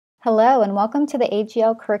Hello and welcome to the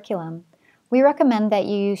AGL curriculum. We recommend that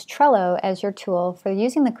you use Trello as your tool for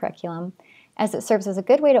using the curriculum, as it serves as a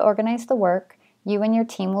good way to organize the work you and your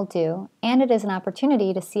team will do, and it is an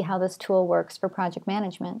opportunity to see how this tool works for project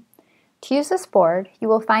management. To use this board, you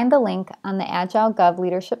will find the link on the Agile Gov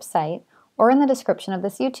Leadership site or in the description of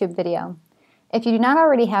this YouTube video. If you do not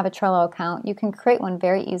already have a Trello account, you can create one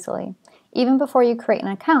very easily. Even before you create an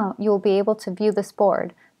account, you will be able to view this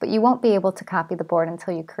board, but you won't be able to copy the board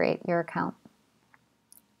until you create your account.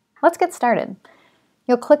 Let's get started.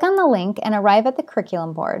 You'll click on the link and arrive at the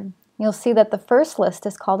curriculum board. You'll see that the first list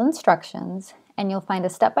is called Instructions, and you'll find a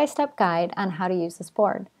step-by-step guide on how to use this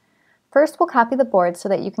board. First, we'll copy the board so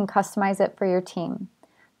that you can customize it for your team.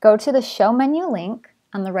 Go to the Show menu link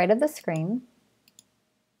on the right of the screen,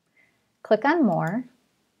 click on More,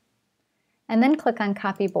 and then click on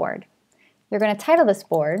Copy Board. You're going to title this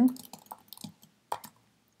board,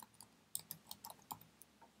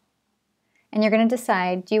 and you're going to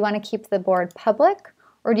decide, do you want to keep the board public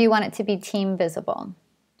or do you want it to be team visible?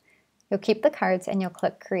 You'll keep the cards and you'll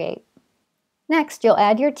click Create. Next, you'll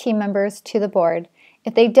add your team members to the board.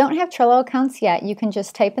 If they don't have Trello accounts yet, you can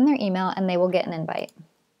just type in their email and they will get an invite.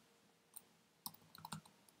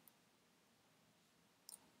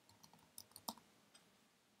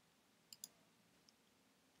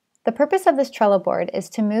 The purpose of this Trello board is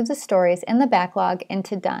to move the stories in the backlog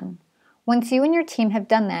into Done. Once you and your team have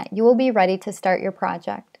done that, you will be ready to start your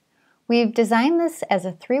project. We've designed this as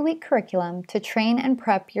a 3-week curriculum to train and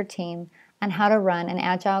prep your team on how to run an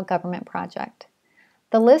Agile government project.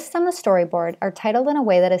 The lists on the storyboard are titled in a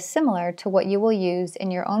way that is similar to what you will use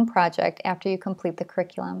in your own project after you complete the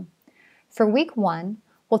curriculum. For week 1,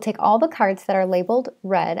 we'll take all the cards that are labeled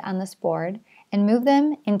red on this board and move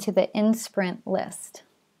them into the In Sprint list.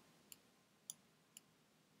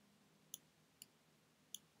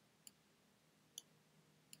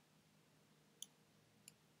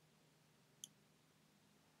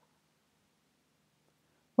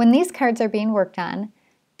 When these cards are being worked on,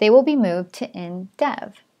 they will be moved to In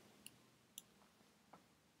Dev.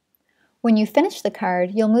 When you finish the card,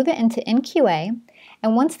 you'll move it into In QA,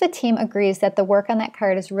 and once the team agrees that the work on that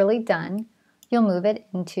card is really done, you'll move it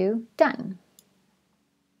into Done.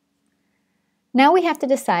 Now we have to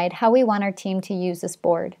decide how we want our team to use this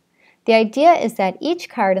board. The idea is that each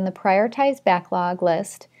card in the prioritized backlog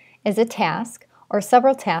list is a task, or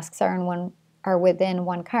several tasks are within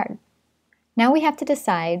one card. Now we have to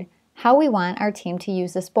decide how we want our team to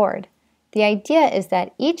use this board. The idea is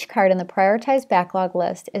that each card in the prioritized backlog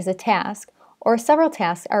list is a task, or several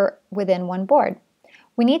tasks are within one board.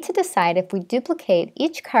 We need to decide if we duplicate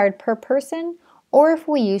each card per person or if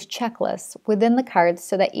we use checklists within the cards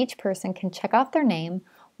so that each person can check off their name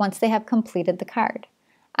once they have completed the card.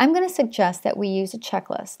 I'm going to suggest that we use a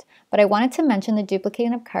checklist, but I wanted to mention the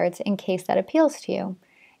duplicating of cards in case that appeals to you.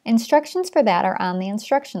 Instructions for that are on the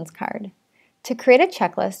instructions card. To create a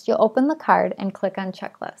checklist, you'll open the card and click on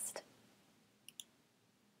Checklist.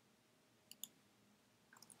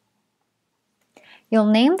 You'll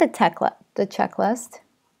name the checklist,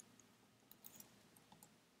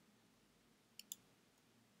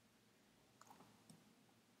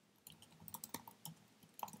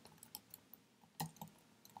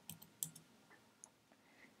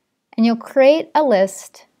 and you'll create a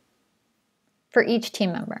list for each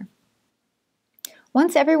team member.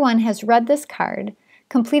 Once everyone has read this card,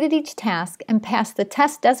 completed each task, and passed the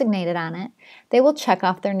test designated on it, they will check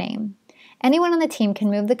off their name. Anyone on the team can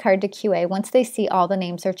move the card to QA once they see all the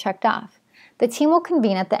names are checked off. The team will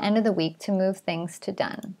convene at the end of the week to move things to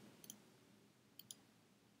Done.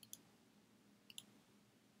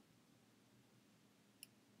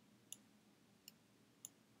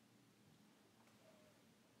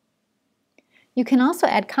 You can also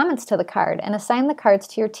add comments to the card and assign the cards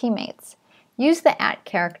to your teammates. Use the @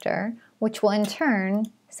 character, which will in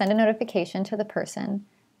turn send a notification to the person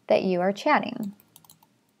that you are chatting.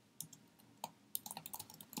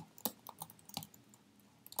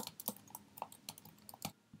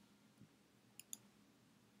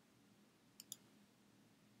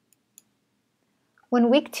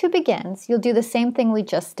 When week 2 begins, you'll do the same thing we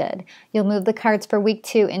just did. You'll move the cards for week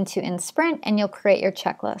 2 into In Sprint and you'll create your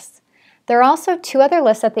checklists. There are also 2 other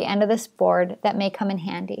lists at the end of this board that may come in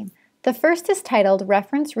handy. The first is titled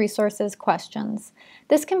Reference Resources Questions.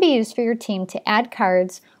 This can be used for your team to add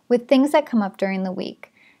cards with things that come up during the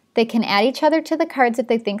week. They can add each other to the cards if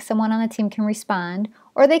they think someone on the team can respond,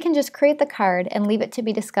 or they can just create the card and leave it to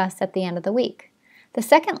be discussed at the end of the week. The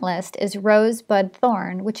second list is Rose, Bud,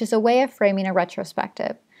 Thorn, which is a way of framing a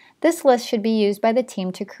retrospective. This list should be used by the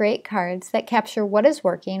team to create cards that capture what is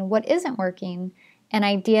working, what isn't working, and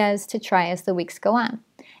ideas to try as the weeks go on.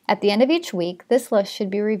 At the end of each week, this list should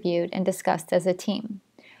be reviewed and discussed as a team.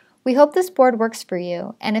 We hope this board works for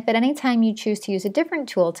you, and if at any time you choose to use a different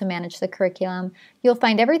tool to manage the curriculum, you'll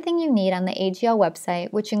find everything you need on the AGL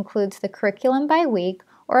website, which includes the curriculum by week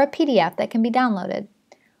or a PDF that can be downloaded.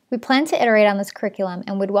 We plan to iterate on this curriculum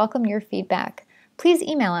and would welcome your feedback. Please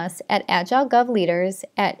email us at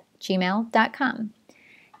agilegovleaders@gmail.com.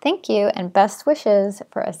 Thank you and best wishes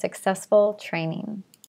for a successful training.